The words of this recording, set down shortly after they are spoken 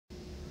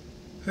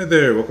Hi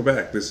there, welcome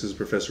back. This is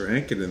Professor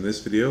Hank, and in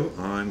this video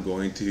I'm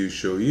going to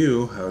show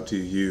you how to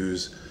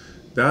use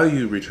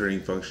value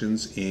returning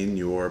functions in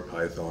your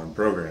Python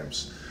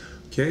programs.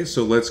 Okay,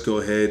 so let's go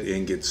ahead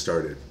and get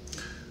started.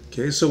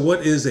 Okay, so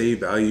what is a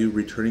value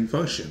returning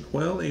function?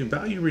 Well, a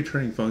value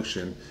returning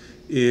function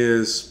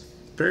is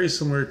very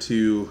similar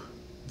to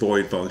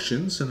void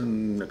functions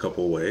in a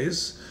couple of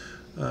ways.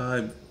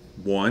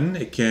 One,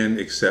 it can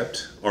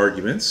accept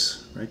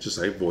arguments, right, just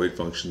like void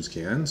functions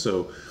can.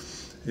 So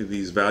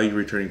these value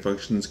returning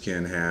functions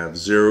can have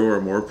 0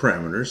 or more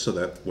parameters, so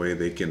that way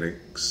they can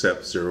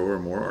accept 0 or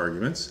more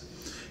arguments.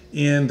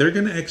 And they're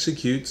going to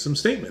execute some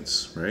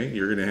statements, right?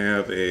 You're going to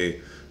have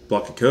a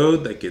block of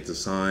code that gets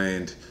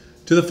assigned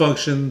to the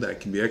function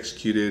that can be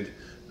executed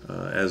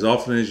as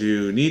often as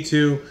you need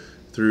to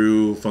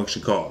through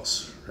function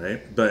calls,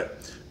 right?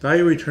 But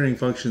value returning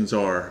functions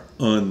are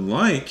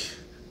unlike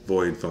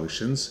void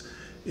functions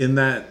in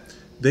that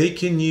they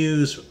can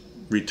use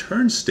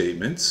return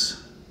statements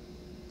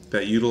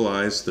that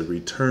utilize the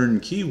return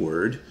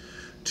keyword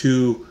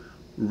to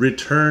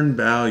return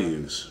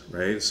values,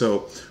 right?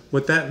 So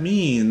what that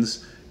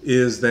means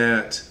is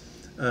that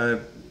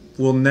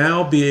we'll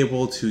now be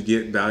able to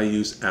get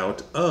values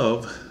out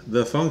of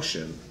the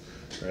function,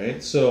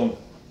 right? So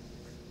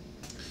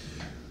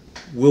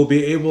we'll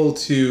be able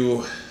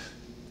to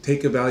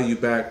take a value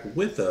back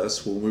with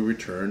us when we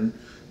return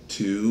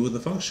to the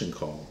function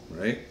call,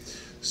 right?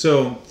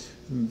 So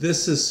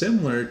this is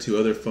similar to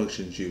other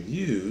functions you've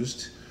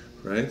used,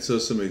 right? So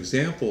some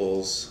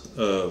examples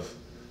of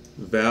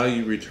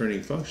value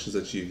returning functions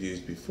that you've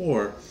used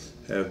before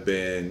have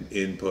been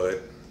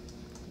input,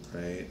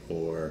 right,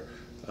 or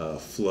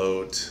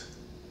float,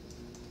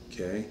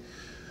 okay,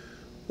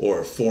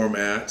 or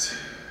format.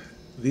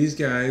 These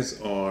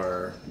guys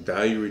are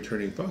value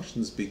returning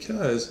functions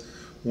because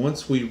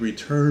once we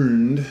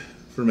returned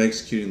from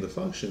executing the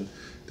function,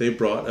 they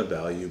brought a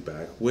value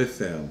back with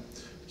them.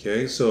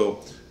 Okay,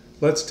 so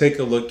let's take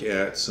a look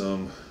at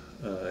some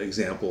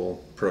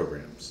example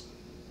programs.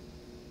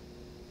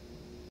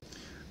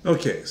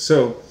 Okay,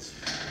 so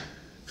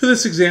for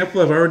this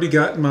example, I've already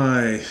got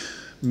my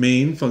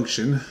main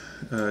function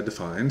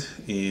defined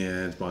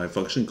and my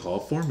function call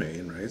for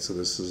main, right? So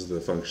this is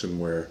the function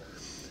where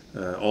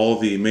all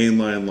the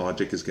mainline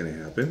logic is going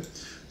to happen.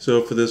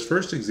 So for this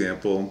first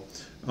example,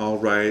 I'll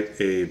write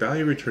a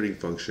value returning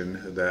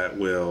function that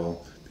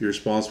will be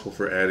responsible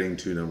for adding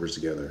two numbers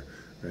together.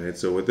 Right,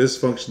 so what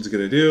this function is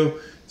going to do,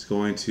 it's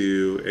going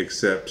to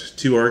accept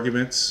two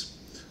arguments,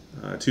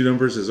 two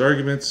numbers as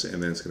arguments,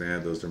 and then it's going to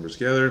add those numbers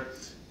together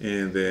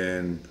and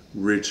then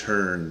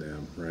return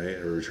them, right,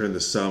 or return the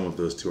sum of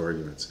those two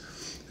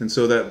arguments. And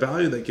so that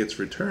value that gets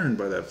returned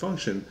by that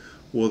function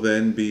will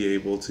then be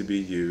able to be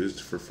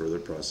used for further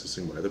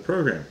processing by the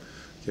program.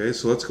 Okay,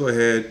 so let's go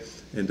ahead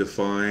and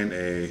define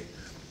a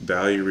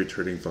value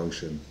returning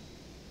function.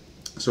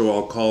 So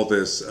I'll call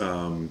this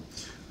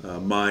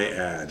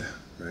myAdd.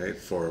 Right,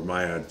 for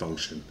my add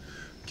function.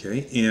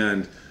 Okay,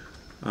 and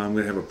I'm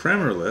going to have a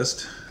parameter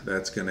list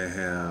that's going to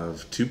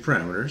have two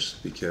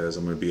parameters because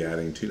I'm going to be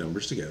adding two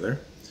numbers together.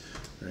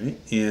 Right,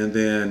 and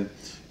then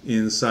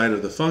inside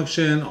of the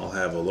function, I'll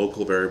have a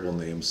local variable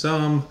named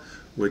sum,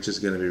 which is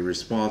going to be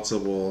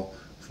responsible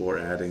for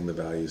adding the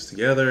values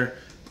together.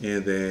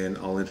 And then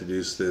I'll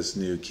introduce this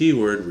new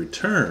keyword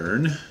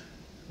return,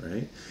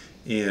 right,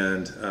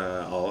 and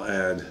I'll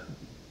add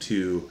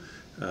to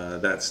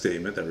that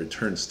statement, that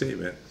return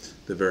statement,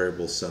 the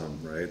variable sum,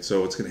 right?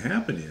 So what's going to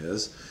happen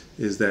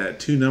is that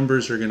two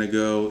numbers are going to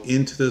go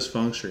into this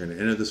function, are going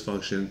to enter this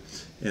function,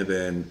 and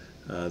then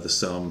the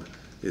sum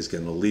is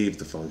going to leave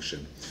the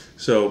function.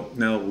 So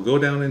now we'll go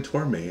down into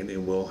our main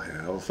and we'll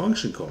have a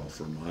function call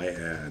for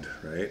myAdd,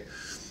 right?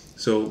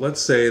 So let's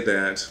say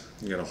that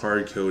I'm going to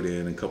hard code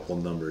in a couple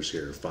of numbers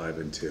here, 5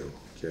 and 2,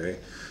 okay?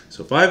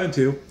 So 5 and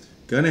 2,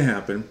 going to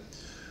happen,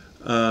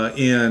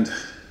 and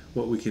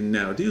what we can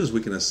now do is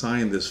we can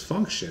assign this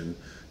function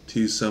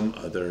to some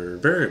other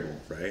variable,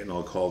 right? And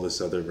I'll call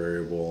this other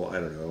variable, I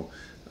don't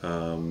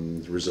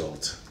know,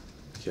 result,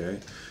 okay?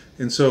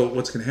 And so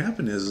what's going to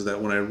happen is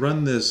that when I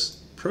run this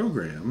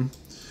program,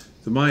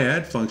 the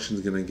myAdd function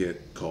is going to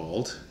get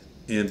called,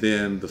 and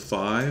then the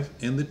 5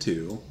 and the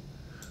 2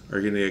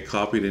 are going to get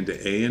copied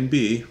into A and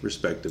B,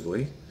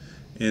 respectively,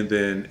 and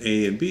then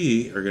A and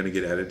B are going to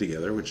get added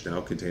together, which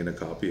now contain a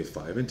copy of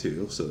 5 and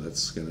 2, so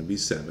that's going to be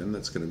 7.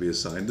 That's going to be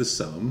assigned to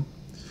sum,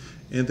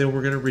 and then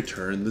we're going to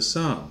return the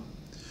sum.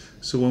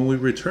 So when we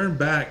return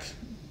back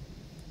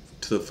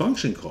to the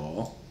function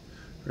call,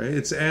 right,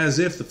 it's as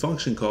if the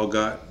function call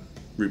got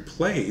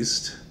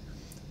replaced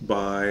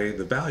by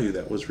the value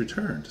that was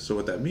returned. So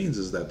what that means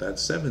is that that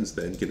 7's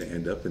then going to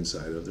end up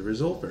inside of the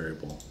result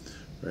variable,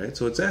 right?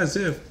 So it's as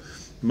if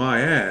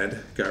myAdd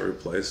got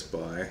replaced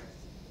by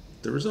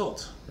the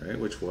result, right,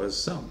 which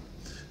was sum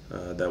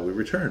that we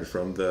returned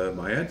from the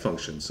myAdd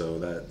function. So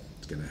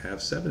that's going to have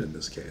 7 in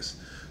this case,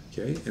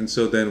 okay? And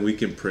so then we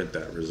can print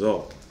that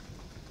result.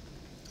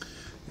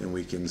 And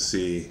we can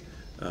see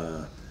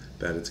that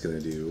it's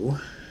going to do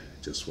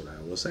just what I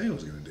was saying it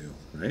was going to do,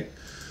 right?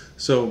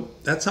 So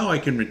that's how I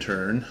can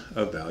return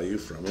a value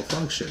from a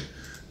function.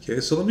 Okay,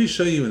 so let me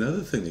show you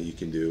another thing that you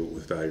can do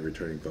with value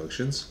returning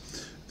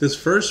functions. This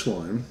first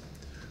one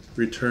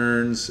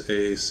returns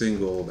a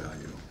single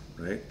value,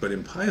 right? But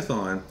in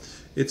Python,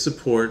 it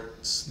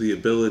supports the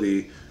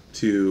ability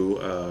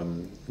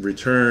to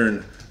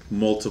return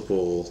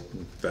multiple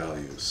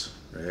values,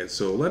 right?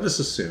 So let us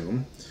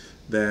assume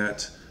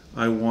that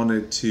I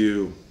wanted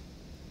to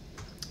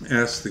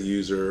ask the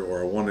user,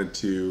 or I wanted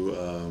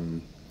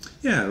to,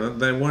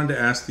 that I wanted to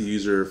ask the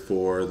user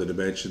for the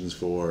dimensions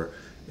for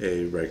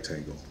a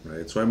rectangle,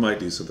 right? So I might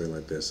do something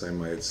like this. I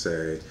might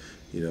say,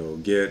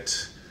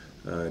 get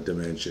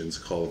dimensions,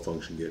 call the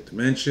function get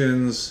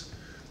dimensions,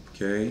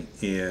 okay?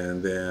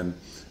 And then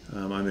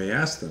I may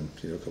ask them,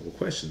 a couple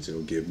questions.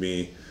 Give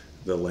me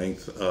the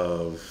length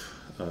of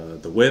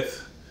the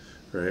width,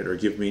 right? Or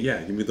give me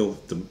the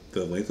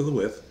length of the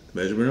width,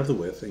 the measurement of the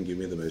width, and give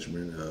me the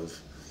measurement of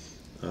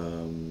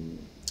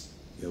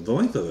the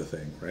length of the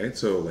thing, right?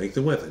 So length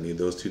and width, I need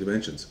those two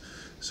dimensions.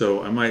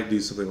 So I might do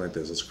something like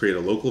this. Let's create a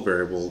local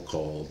variable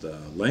called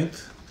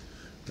length,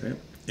 right?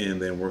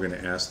 And then we're going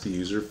to ask the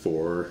user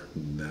for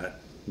that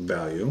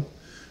value,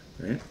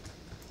 right?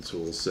 So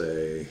we'll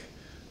say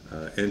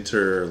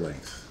enter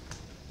length,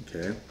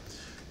 okay?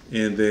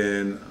 And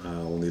then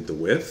we'll need the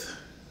width,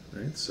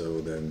 right? So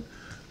then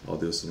I'll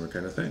do a similar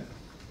kind of thing,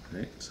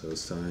 right? So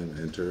this time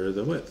enter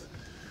the width,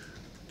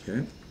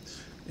 okay?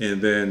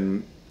 And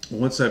then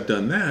once I've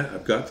done that,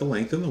 I've got the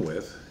length and the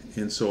width,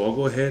 and so I'll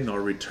go ahead and I'll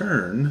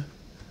return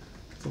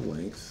the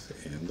length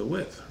and the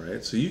width,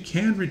 right? So you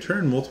can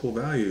return multiple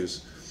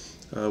values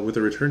with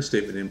a return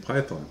statement in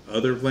Python.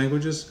 Other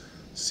languages,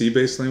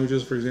 C-based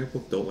languages, for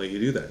example, don't let you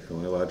do that. You're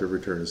only allowed to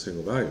return a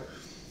single value.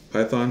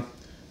 Python,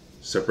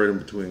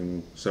 separate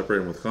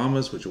them with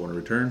commas, which you want to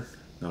return,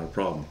 not a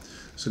problem.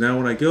 So now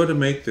when I go to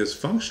make this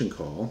function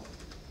call,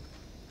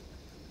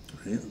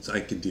 right, I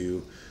could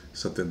do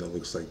something that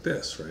looks like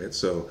this, right?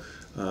 So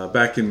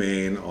back in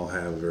main, I'll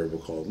have a variable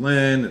called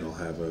len, and I'll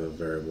have a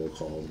variable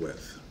called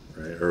width,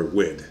 right? Or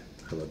wid.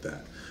 How about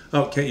that?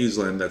 Oh, can't use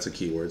len. That's a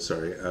keyword.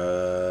 Sorry.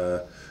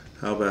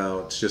 How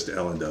about just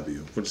L and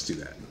W? We'll just do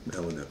that.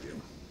 L and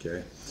W.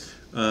 Okay.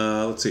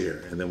 Let's see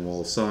here, and then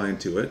we'll assign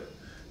to it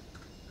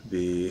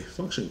the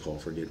function call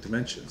for get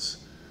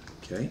dimensions.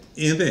 Okay.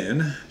 And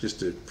then,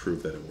 just to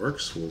prove that it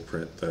works, we'll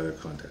print the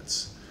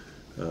contents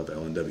of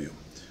L and W.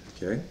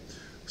 Okay.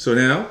 So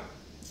now,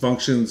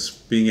 functions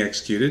being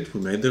executed.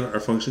 We made our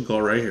function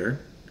call right here.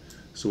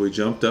 So we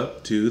jumped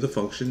up to the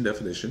function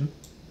definition,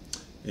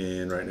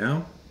 and right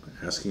now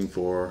asking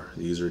for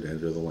the user to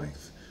enter the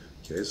length.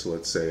 Okay, so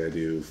let's say I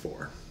do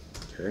 4.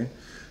 Okay,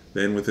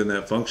 then within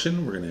that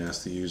function we're going to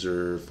ask the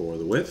user for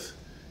the width,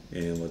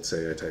 and let's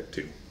say I type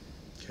 2.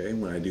 Okay,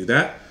 when I do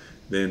that,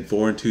 then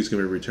 4 and 2 is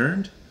going to be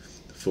returned.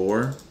 The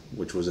 4,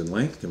 which was in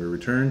length, can be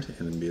returned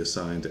and then be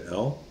assigned to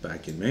L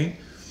back in main.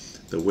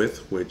 The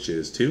width, which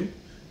is 2,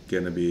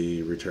 going to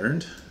be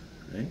returned,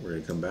 right? We're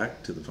going to come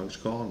back to the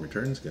function call and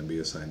return. It's going to be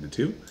assigned to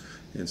 2.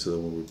 And so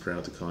when we print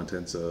out the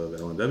contents of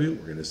L and W,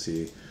 we're going to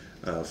see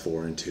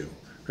 4 and 2,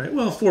 right?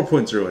 Well,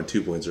 4.0 and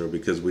 2.0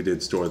 because we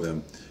did store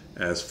them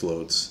as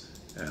floats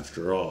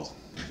after all,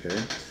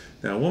 okay?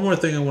 Now, one more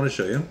thing I want to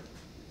show you,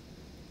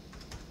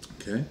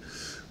 okay?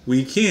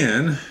 We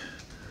can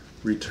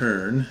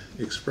return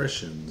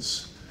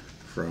expressions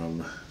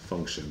from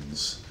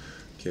functions,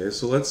 okay?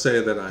 So let's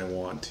say that I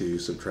want to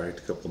subtract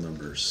a couple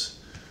numbers.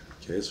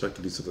 Okay, so I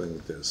can do something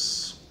like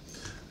this.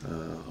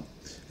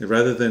 And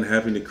rather than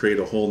having to create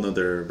a whole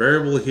nother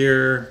variable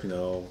here,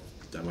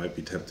 I might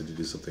be tempted to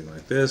do something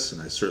like this,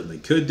 and I certainly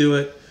could do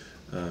it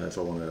if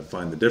I want to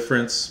find the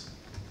difference.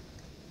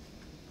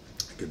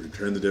 I could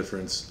return the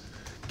difference.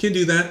 Can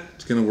do that.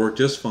 It's going to work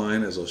just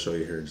fine, as I'll show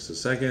you here in just a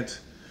second.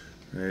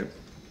 Right?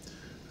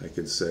 I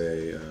could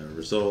say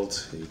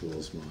result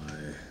equals my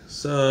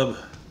sub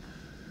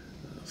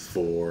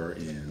 4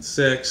 and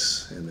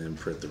 6, and then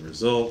print the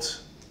result.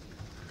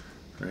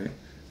 Right?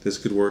 This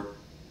could work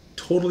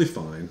totally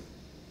fine.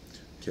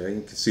 Okay,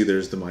 you can see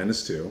there's the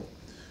 -2.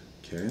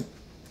 Okay,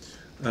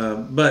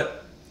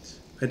 but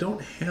I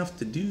don't have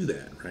to do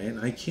that, right?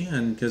 I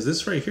can, because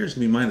this right here is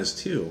going to be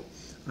 -2.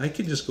 I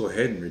can just go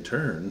ahead and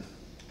return,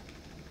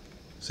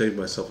 save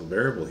myself a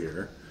variable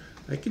here.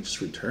 I can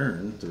just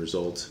return the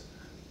result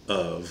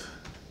of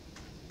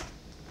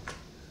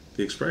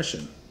the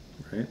expression,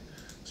 right?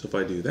 So if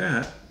I do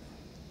that,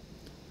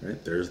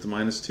 right, there's the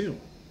 -2.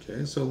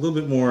 Okay, so a little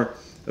bit more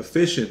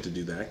efficient to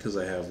do that because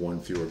I have one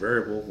fewer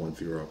variable, one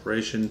fewer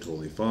operation,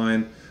 totally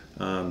fine.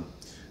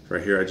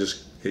 Right here I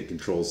just hit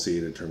Control-C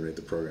to terminate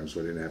the program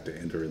so I didn't have to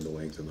enter in the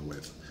length and the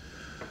width.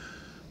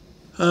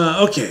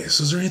 Okay,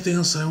 so is there anything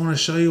else I want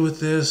to show you with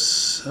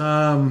this?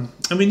 I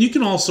mean, you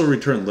can also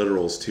return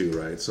literals too,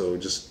 right? So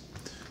just,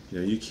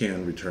 you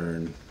can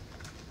return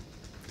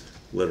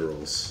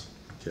literals,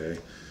 okay?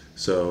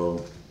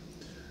 So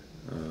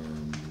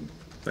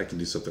I can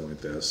do something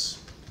like this,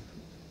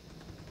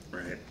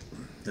 right?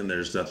 And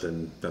there's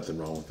nothing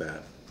wrong with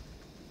that.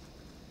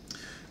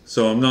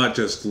 So I'm not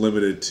just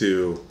limited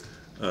to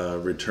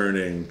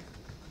returning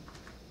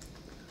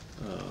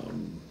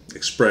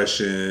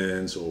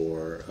expressions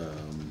or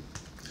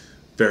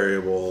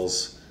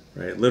variables,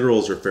 right?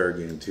 Literals are fair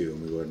game too. Let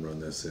me go ahead and run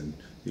this, and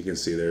you can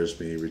see there's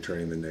me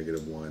returning the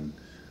 -1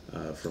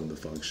 from the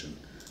function.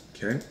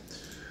 Okay.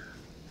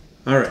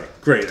 All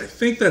right, great. I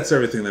think that's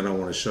everything that I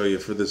want to show you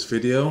for this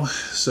video.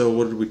 So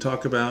what did we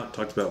talk about?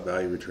 Talked about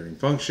value returning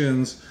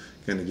functions,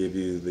 kind of give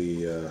you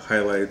the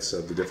highlights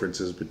of the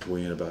differences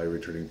between a value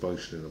returning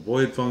function and a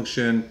void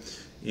function,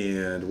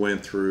 and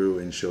went through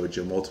and showed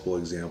you multiple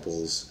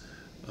examples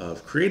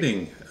of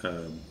creating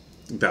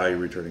value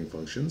returning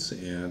functions.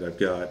 And I've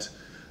got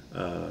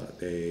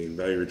a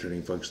value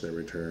returning function that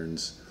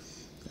returns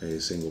a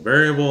single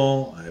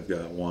variable. I've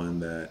got one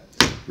that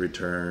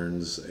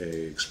returns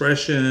a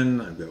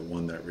expression. I've got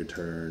one that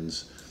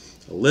returns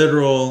a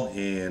literal,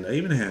 and I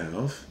even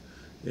have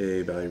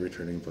a value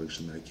returning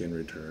function that can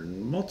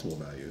return multiple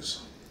values.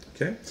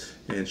 Okay,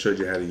 and showed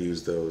you how to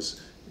use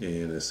those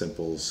in a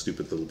simple,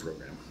 stupid little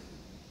program.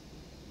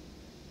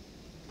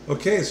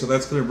 Okay, so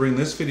that's going to bring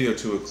this video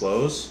to a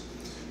close.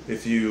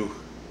 If you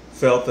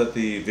felt that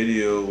the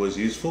video was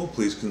useful,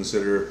 please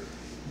consider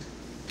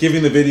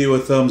giving the video a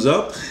thumbs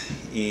up,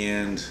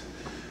 and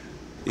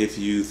if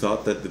you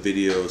thought that the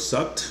video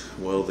sucked,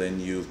 well, then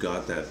you've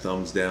got that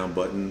thumbs down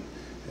button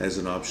as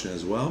an option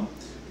as well.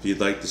 If you'd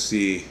like to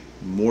see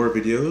more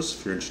videos,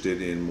 if you're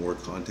interested in more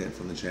content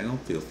from the channel,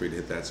 feel free to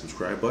hit that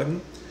subscribe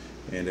button.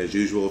 And as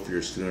usual, if you're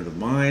a student of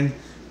mine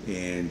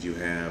and you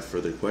have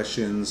further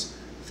questions,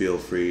 feel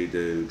free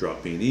to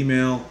drop me an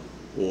email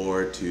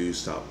or to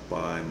stop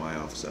by my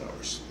office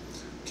hours.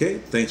 Okay,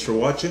 thanks for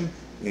watching,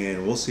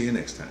 and we'll see you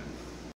next time.